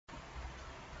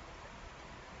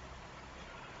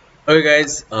Okay,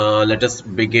 guys, let us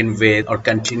begin with or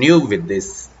continue with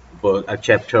this book, a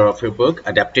chapter of your book.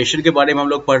 Adaptation के बारे में हम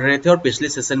लोग पढ़ रहे थे और पिछले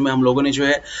सेशन में हम लोगों ने जो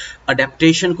है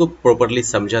अडेप्टेशन को प्रॉपरली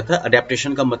समझा था।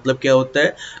 अडेप्टेशन का मतलब क्या होता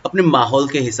है? अपने माहौल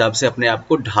के हिसाब से अपने आप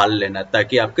को ढाल लेना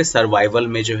ताकि आपके सर्वाइवल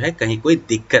में जो है कहीं कोई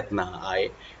दिक्कत ना आए,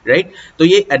 राइट? तो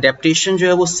ये अडेप्टेशन जो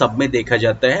है वो सब में देखा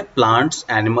जाता है, प्लांट्स,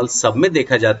 एनिमल्स सब में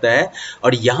देखा जाता है।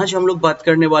 और यहाँ जो हम लोग बात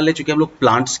करने वाले, चूंकि हम लोग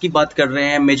प्लांट्स की बात कर रहे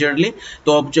हैं मेजरली,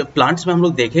 तो अब जो प्लांट्स में हम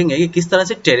लोग देखेंगे कि किस तरह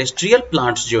से टेरेस्ट्रियल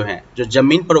प्लांट्स जो हैं, जो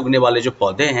जमीन पर उगने वाले जो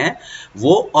पौधे हैं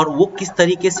वो किस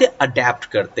तरीके से अडेप्ट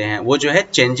करते हैं। वो जो है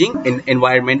चेंजिंग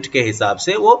एनवायरनमेंट के हिसाब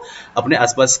से, वो अपने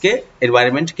आसपास के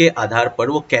एनवायरनमेंट के आधार पर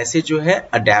वो कैसे जो है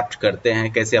अडेप्ट करते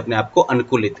हैं, कैसे अपने आप को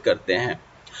अनुकूलित करते हैं।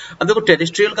 अब देखो,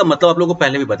 टेरेस्ट्रियल का मतलब आप लोगों को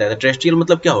पहले भी बताया था। टेरेस्ट्रियल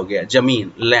मतलब क्या हो गया?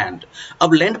 जमीन, लैंड।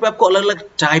 अब लैंड पे आपको अलग अलग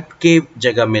टाइप के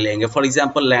जगह मिलेंगे। For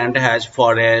example, land has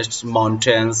forest,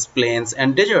 mountains, plains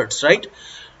and desserts, right?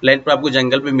 Land पर आपको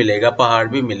जंगल भी मिलेगा, पहाड़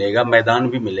भी मिलेगा, मैदान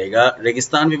भी मिलेगा,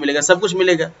 रेगिस्तान भी मिलेगा, सब कुछ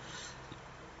मिलेगा।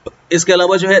 इसके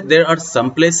अलावा जो है there are some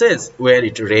places where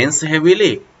it rains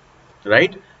heavily,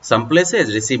 right? Some places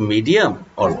receive medium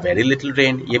और वेरी लिटिल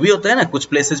रेन। ये भी होता है ना, कुछ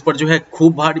प्लेसेस पर जो है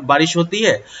खूब बारिश होती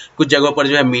है, कुछ जगहों पर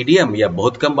जो है मीडियम या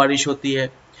बहुत कम बारिश होती है।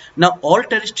 Now all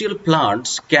terrestrial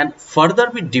plants can further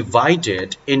B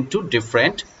divided into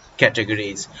different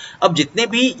categories. अब जितने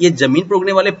भी ये जमीन पर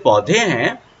उगने वाले पौधे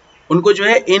हैं, उनको जो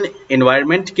है इन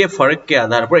एनवायरनमेंट के फर्क के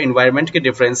आधार पर, एनवायरनमेंट के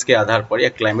डिफरेंस के आधार पर या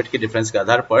क्लाइमेट के डिफरेंस के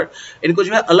आधार पर इनको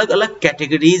जो है अलग अलग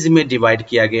कैटेगरीज में डिवाइड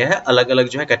किया गया है, अलग अलग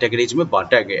जो है कैटेगरीज में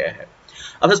बांटा गया है।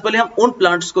 अब सबसे पहले हम उन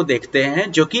प्लांट्स को देखते हैं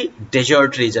जो कि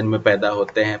डेजर्ट रीजन में पैदा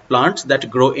होते हैं। Plants that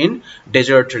grow in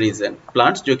desert region,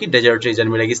 plants जो कि डेजर्ट रीजन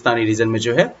में, रेगिस्तानी रीजन में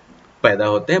जो है पैदा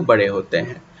होते हैं, बड़े होते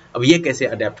हैं। अब ये कैसे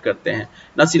अडेप्ट करते हैं?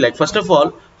 Now see, like first of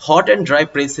all, hot and dry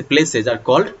places are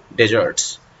called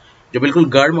desserts. जो बिल्कुल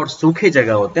गर्म और सूखे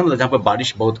जगह होते हैं, मतलब जहाँ पर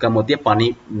बारिश बहुत कम होती है,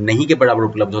 पानी नहीं के बराबर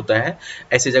उपलब्ध होता है,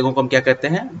 ऐसे जगहों को हम क्या कहते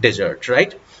हैं? Desert,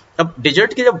 right? अब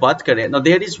डेजर्ट की जब बात करें, now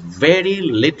there is very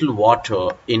little water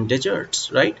in desserts,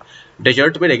 right?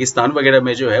 Desert में, रेगिस्तान वगैरह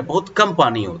में जो है बहुत कम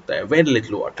पानी होता है, very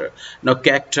little water. Now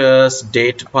cactus,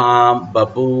 date palm,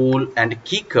 बबूल एंड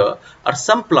कीकर are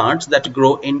some plants that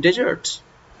grow in desserts.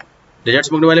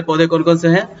 Desserts में उगने वाले पौधे कौन कौन से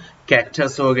हैं?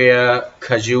 कैक्टस हो गया,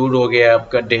 खजूर हो गया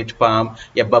आपका, डेट पाम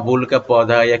या बबूल का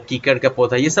पौधा या कीकर का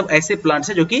पौधा, ये सब ऐसे प्लांट्स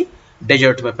हैं जो कि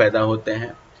डेजर्ट में पैदा होते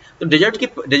हैं। तो डेजर्ट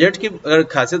की अगर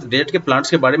खासियत, डेजर्ट के प्लांट्स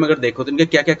के बारे में अगर देखो तो इनके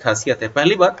क्या क्या खासियत है।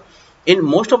 पहली बात, in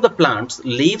most of the plants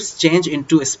leaves change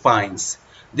into spines,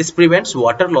 this prevents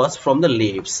water loss from the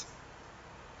leaves.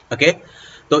 Okay,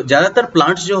 तो ज्यादातर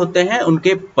प्लांट्स जो होते हैं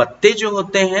उनके पत्ते जो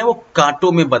होते हैं वो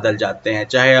कांटों में बदल जाते हैं।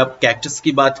 चाहे आप कैक्टस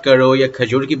की बात करो या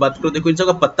खजूर की बात करो, देखो इन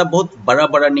सबका पत्ता बहुत बड़ा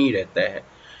बड़ा नहीं रहता है,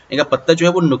 इनका पत्ता जो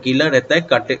है वो नुकीला रहता है,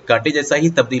 कांटे जैसा ही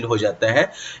तब्दील हो जाता है।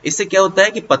 इससे क्या होता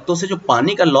है कि पत्तों से जो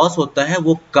पानी का लॉस होता है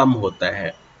वो कम होता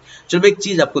है। चलो एक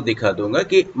चीज आपको दिखा दूंगा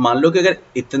कि मान लो कि अगर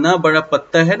इतना बड़ा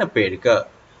पत्ता है ना पेड़ का,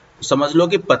 तो समझ लो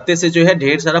कि पत्ते से जो है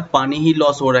ढेर सारा पानी ही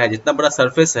लॉस हो रहा है। जितना बड़ा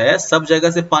सरफेस है, सब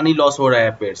जगह से पानी लॉस हो रहा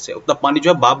है पेड़ से, उतना पानी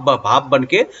जो है भाप बन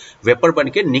के, वेपर बन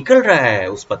के निकल रहा है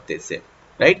उस पत्ते से,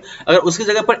 राइट? अगर उसकी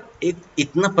जगह पर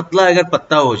इतना पतला अगर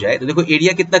पत्ता हो जाए तो देखो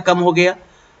एरिया कितना कम हो गया।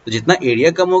 तो जितना एरिया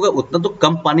कम होगा उतना तो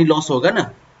कम पानी लॉस होगा ना।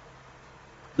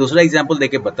 दूसरा एग्जांपल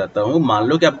देके बताता हूँ। मान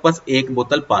लो कि आपके पास एक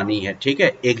बोतल पानी है, ठीक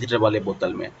है, 1 लीटर वाले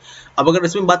बोतल में। अब अगर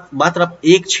इसमें बात आप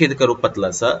एक छेद करो पतला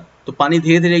सा, तो पानी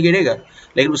धीरे धीरे गिरेगा।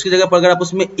 लेकिन उसकी जगह पर अगर आप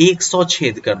उसमें 100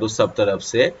 छेद कर दो सब तरफ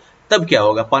से, तब क्या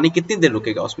होगा? पानी कितनी देर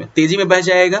रुकेगा उसमें? तेजी में बह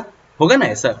जाएगा, होगा ना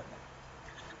ऐसा?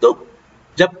 तो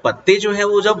जब पत्ते जो है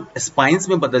वो जब स्पाइन्स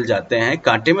में बदल जाते हैं,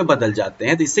 कांटे में बदल जाते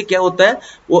हैं, तो इससे क्या होता है?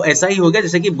 वो ऐसा ही हो गया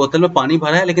जैसे कि बोतल में पानी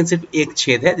भरा है लेकिन सिर्फ एक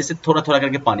छेद है, जिससे थोड़ा थोड़ा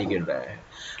करके पानी गिर रहा है।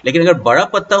 लेकिन अगर बड़ा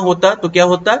पत्ता होता तो क्या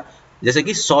होता? जैसे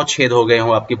कि 100 छेद हो गए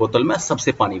हो आपकी बोतल में,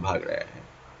 सबसे पानी भाग रहा है।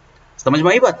 समझ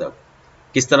में आई बात? अब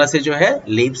किस तरह से जो है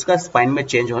लीव्स का स्पाइन में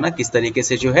चेंज होना किस तरीके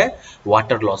से जो है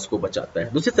वाटर लॉस को बचाता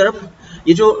है। दूसरी तरफ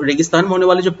ये जो रेगिस्तान में होने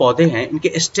वाले जो पौधे हैं,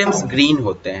 इनके स्टेम्स ग्रीन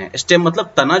होते हैं। स्टेम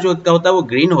मतलब तना जो होता है वो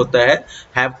ग्रीन होता है,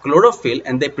 have chlorophyll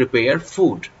and they prepare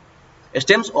food.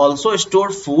 Stems also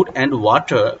store food and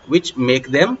water which make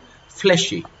them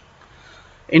flashy.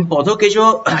 इन पौधों के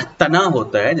जो तना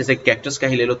होता है, जैसे कैक्टस का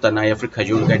ही ले लो तना, या फिर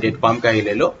खजूर का, डेट पाम का ही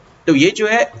ले लो, तो ये जो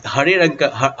है हरे रंग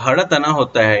का हरा तना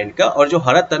होता है इनका, और जो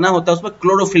हरा तना होता है उसमें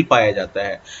क्लोरोफिल पाया जाता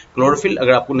है। क्लोरोफिल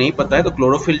अगर आपको नहीं पता है तो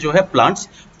क्लोरोफिल जो है प्लांट्स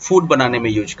फूड बनाने में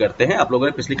यूज करते हैं। आप लोगों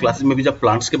ने पिछली क्लासेस में भी जब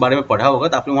प्लांट्स के बारे में पढ़ा होगा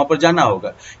तो आपने वहां पर जाना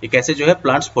होगा कि कैसे जो है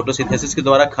प्लांट्स फोटोसिंथेसिस के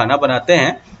द्वारा खाना बनाते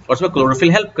हैं और उसमें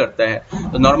क्लोरोफिल हेल्प करता है।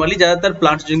 तो नॉर्मली ज्यादातर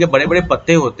प्लांट्स जिनके बड़े बड़े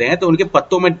पत्ते होते हैं तो उनके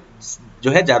पत्तों में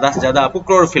जो है ज़्यादा से ज़्यादा आपको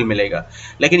क्लोरोफिल मिलेगा।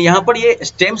 लेकिन यहाँ पर ये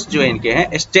स्टेम्स जो इनके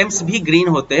हैं, स्टेम्स भी ग्रीन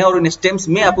होते हैं और इन स्टेम्स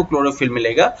में आपको क्लोरोफिल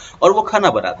मिलेगा और वो खाना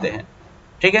बनाते हैं।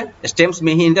 ठीक है, स्टेम्स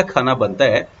में ही इनका खाना बनता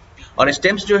है और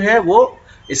स्टेम्स जो है वो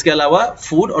इसके अलावा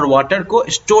फूड और वाटर को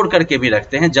स्टोर करके भी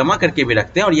रखते हैं, जमा करके भी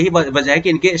रखते हैं और यही वजह है कि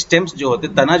इनके स्टेम्स जो होते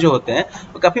हैं, तना जो होते हैं,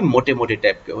 वो काफ़ी मोटे मोटे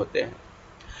टाइप के होते हैं।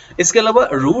 इसके अलावा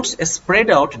roots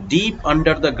spread out deep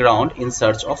under the ground in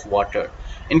search of water.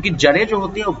 इनकी जड़ें जो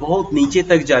होती हैं वो बहुत नीचे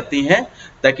तक जाती हैं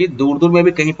ताकि दूर दूर में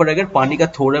भी कहीं पर अगर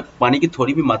पानी की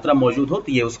थोड़ी भी मात्रा मौजूद हो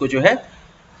तो ये उसको जो है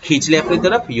खींच ले अपनी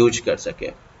तरफ, यूज कर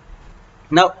सके।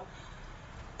 नाउ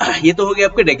ये तो हो गया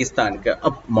आपके रेगिस्तान का।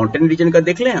 अब माउंटेन रीजन का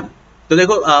देख लें हम। तो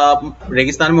देखो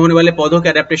रेगिस्तान में होने वाले पौधों के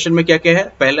अडेप्टेशन में क्या क्या है।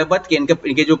 पहला बात कि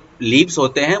इनके जो लीव्स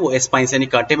होते हैं वो स्पाइंस यानी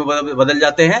कांटे में बदल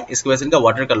जाते हैं, इसकी वजह से इनका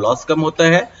वाटर का लॉस कम होता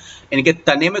है। इनके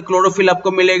तने में क्लोरोफिल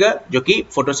आपको मिलेगा जो कि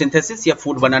फोटोसिंथेसिस या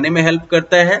फूड बनाने में हेल्प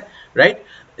करता है, राइट।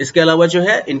 इसके अलावा जो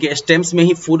है इनके स्टेम्स में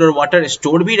ही फूड और वाटर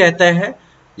स्टोर भी रहता है,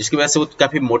 जिसकी वजह से वो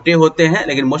काफ़ी मोटे होते हैं।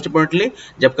 लेकिन मोस्ट इंपॉर्टेंटली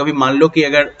जब कभी मान लो कि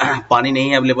अगर पानी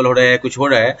नहीं अवेलेबल हो रहा है, कुछ हो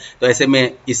रहा है, तो ऐसे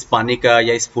में इस पानी का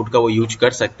या इस फूड का वो यूज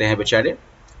कर सकते हैं बेचारे,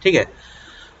 ठीक है।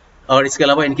 और इसके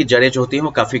अलावा इनकी जड़ें जो होती हैं वो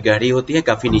काफ़ी गहरी होती हैं,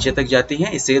 काफ़ी नीचे तक जाती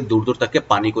हैं, इससे दूर दूर तक के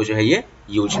पानी को जो है ये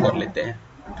यूज कर लेते हैं।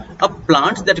 अब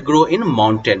plants that grow in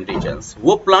mountain regions,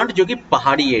 वो प्लांट जो कि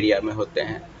पहाड़ी एरिया में होते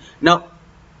हैं। Now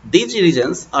these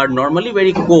regions are normally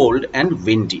very cold and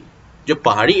windy. जो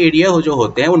पहाड़ी एरिया जो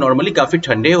होते हैं वो नॉर्मली काफ़ी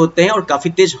ठंडे होते हैं और काफ़ी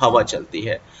तेज हवा चलती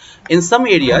है। इन सम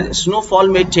एरियाज स्नोफॉल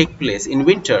में टेक प्लेस इन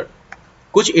विंटर।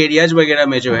 कुछ एरियाज वगैरह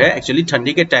में जो है एक्चुअली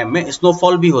ठंडी के टाइम में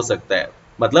स्नोफॉल भी हो सकता है,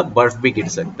 मतलब बर्फ भी गिर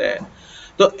सकता है।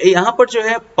 तो यहाँ पर जो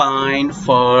है पाइन,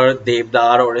 फर,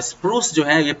 देवदार और स्प्रूस जो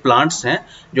है ये प्लांट्स हैं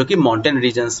जो कि माउंटेन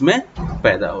रीजन्स में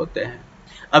पैदा होते हैं।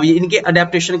 अब ये इनके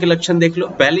अडेप्टेशन के लक्षण देख लो।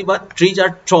 पहली बात, trees are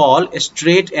tall,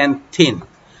 straight and thin.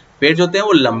 पेड़ जो होते हैं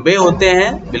वो लंबे होते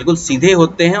हैं, बिल्कुल सीधे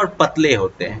होते हैं और पतले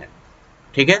होते हैं,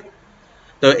 ठीक है।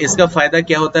 तो इसका फायदा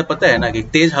क्या होता है पता है ना, कि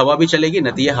तेज हवा भी चलेगी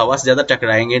ना तो ये हवा से ज्यादा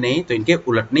टकराएंगे नहीं, तो इनके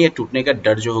उलटने या टूटने का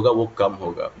डर जो होगा वो कम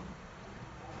होगा।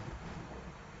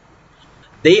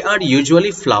 They are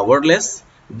usually flowerless.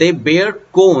 They bear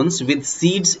cones with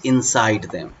seeds inside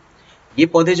them. ये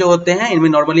पौधे जो होते हैं इनमें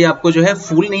नॉर्मली आपको जो है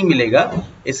फूल नहीं मिलेगा,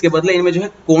 इसके बदले इनमें जो है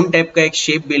कोन टाइप का एक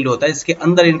शेप बिल्ड होता है जिसके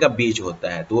अंदर इनका बीज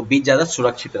होता है, तो वो बीज ज्यादा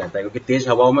सुरक्षित रहता है क्योंकि तेज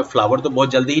हवाओं में फ्लावर तो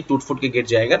बहुत जल्दी ही टूट फूट के गिर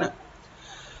जाएगा ना।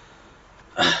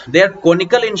 They are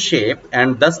conical in shape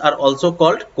and thus are also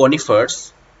called conifers.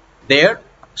 Their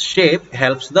shape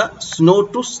helps the snow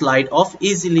to slide off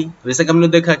easily. जैसे कि हमने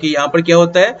देखा कि यहाँ पर क्या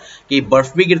होता है कि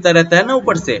बर्फ भी गिरता रहता है ना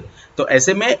ऊपर से, तो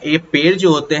ऐसे में ये पेड़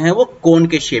जो होते हैं वो कोन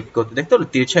के शेप के होते हैं। देखते हो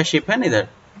तिरछा शेप है ना इधर,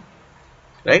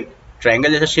 राइट,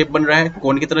 ट्रायंगल जैसा शेप बन रहा है,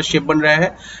 कोन की तरह शेप बन रहा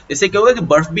है। इससे क्या होगा कि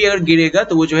बर्फ भी अगर गिरेगा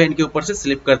तो वो जो है इनके ऊपर से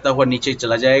स्लिप करता हुआ नीचे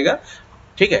चला जाएगा,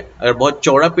 ठीक है। अगर बहुत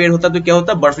चौड़ा पेड़ होता तो क्या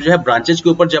होता, बर्फ जो है ब्रांचेज के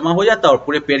ऊपर जमा हो जाता और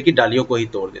पूरे पेड़ की डालियों को ही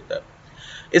तोड़ देता।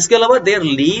 इसके अलावा there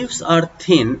leaves are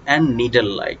thin and needle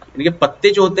like. इनके पत्ते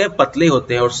जो होते हैं पतले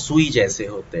होते हैं और सुई जैसे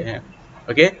होते हैं,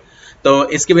 ओके। तो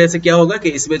इसकी वजह से क्या होगा कि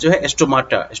इसमें जो है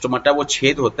स्टोमाटा वो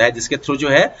छेद होता है जिसके थ्रू जो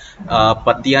है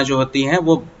पत्तियां जो होती हैं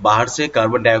वो बाहर से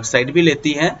कार्बन डाइऑक्साइड भी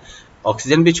लेती हैं,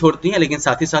 ऑक्सीजन भी छोड़ती हैं, लेकिन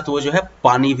साथ ही साथ वो जो है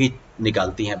पानी भी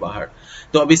निकालती हैं बाहर।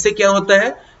 तो अब इससे क्या होता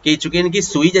है कि चूंकि इनकी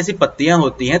सुई जैसी पत्तियां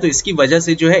होती हैं तो इसकी वजह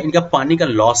से जो है इनका पानी का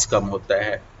लॉस कम होता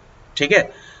है, ठीक है।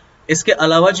 इसके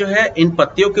अलावा जो है इन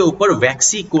पत्तियों के ऊपर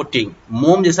वैक्सी कोटिंग,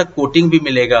 मोम जैसा कोटिंग भी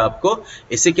मिलेगा आपको।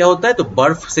 इससे क्या होता है, तो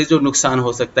बर्फ से जो नुकसान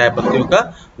हो सकता है पत्तियों का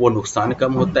वो नुकसान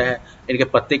कम होता है। इनके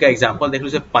पत्ते का एग्जांपल देख लो,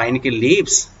 जैसे पाइन के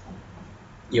लीव्स,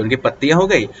 ये उनकी पत्तियां हो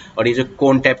गई, और ये जो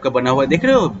कोन टाइप का बना हुआ है देख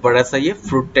रहे हो बड़ा सा ये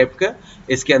फ्रूट टाइप का,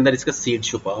 इसके अंदर इसका सीड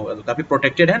छुपा हुआ है, तो काफी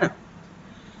प्रोटेक्टेड है ना।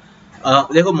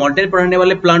 देखो माउंटेन पर रहने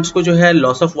वाले प्लांट्स को जो है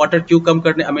लॉस ऑफ वाटर क्यों कम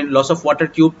करने, लॉस ऑफ वाटर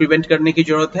क्यों प्रिवेंट करने की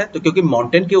जरूरत है, तो क्योंकि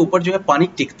माउंटेन के ऊपर जो है पानी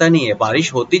टिकता नहीं है,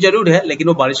 बारिश होती जरूर है लेकिन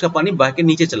वो बारिश का पानी बह के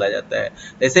नीचे चला जाता है।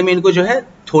 ऐसे में इनको जो है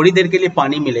थोड़ी देर के लिए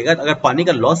पानी मिलेगा, अगर पानी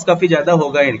का लॉस काफी ज्यादा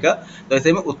होगा इनका तो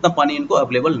ऐसे में उतना पानी इनको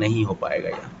अवेलेबल नहीं हो पाएगा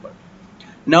यहाँ पर।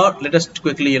 Now let us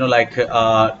quickly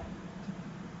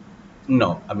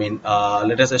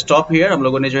let us stop here. हम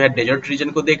लोगों ने जो है डेजर्ट रीजन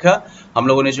को देखा, हम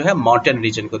लोगों ने जो है माउंटेन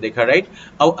रीजन को देखा, राइट।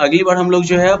 अब अगली बार हम लोग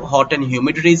जो है हॉट एंड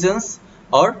ह्यूमिड रीजन्स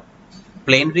और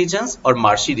प्लेन रीजन्स और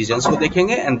मार्शी रीजन्स को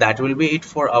देखेंगे, and that will be it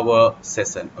for our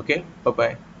session. Okay, bye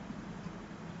bye.